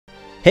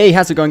Hey,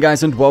 how's it going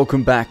guys, and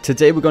welcome back.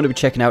 Today we're going to be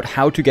checking out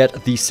how to get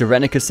the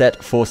Serenica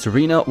set for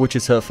Serena, which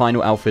is her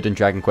final outfit in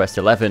Dragon Quest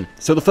XI.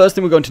 So the first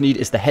thing we're going to need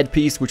is the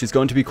headpiece, which is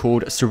going to be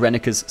called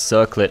Serenica's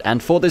Circlet.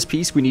 And for this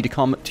piece, we need to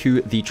come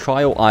to the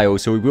trial aisle.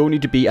 So we will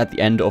need to be at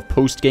the end of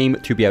post-game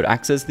to be able to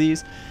access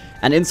these.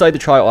 And inside the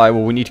trial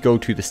aisle, we need to go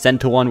to the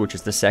center one, which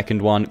is the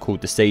second one,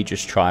 called the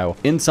Sage's Trial.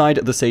 Inside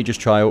the Sage's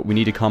Trial, we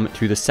need to come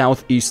to the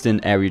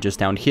southeastern area just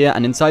down here.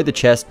 And inside the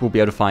chest, we'll be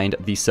able to find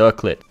the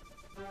Circlet.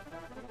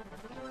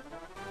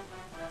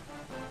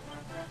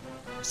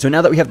 So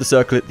now that we have the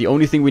circlet, the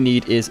only thing we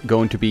need is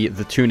going to be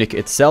the tunic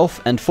itself,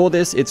 and for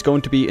this it's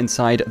going to be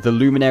inside the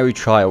Luminary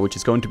Trial, which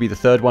is going to be the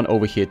third one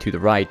over here to the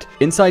right.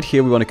 Inside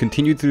here we want to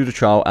continue through the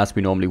trial as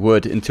we normally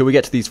would, until we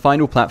get to these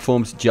final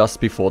platforms just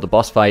before the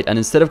boss fight, and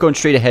instead of going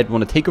straight ahead we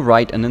want to take a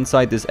right, and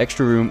inside this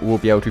extra room we'll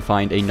be able to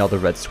find another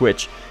red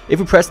switch. If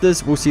we press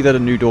this, we'll see that a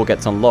new door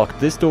gets unlocked.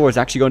 This door is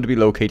actually going to be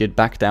located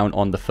back down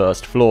on the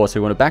first floor, so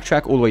we want to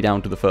backtrack all the way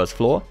down to the first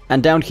floor,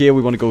 and down here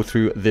we want to go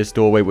through this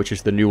doorway, which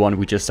is the new one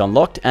we just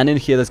unlocked, and in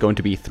here there's going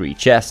to be 3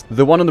 chests.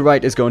 The one on the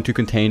right is going to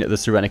contain the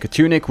Serenica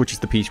tunic, which is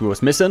the piece we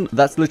was missing.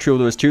 That's literally all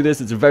there is to this.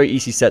 It's a very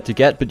easy set to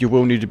get, but you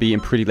will need to be in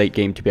pretty late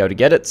game to be able to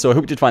get it. So I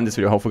hope you did find this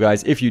video helpful,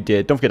 guys. If you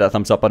did, don't forget that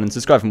thumbs up button,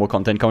 subscribe for more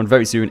content coming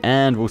very soon,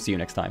 and we'll see you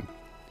next time.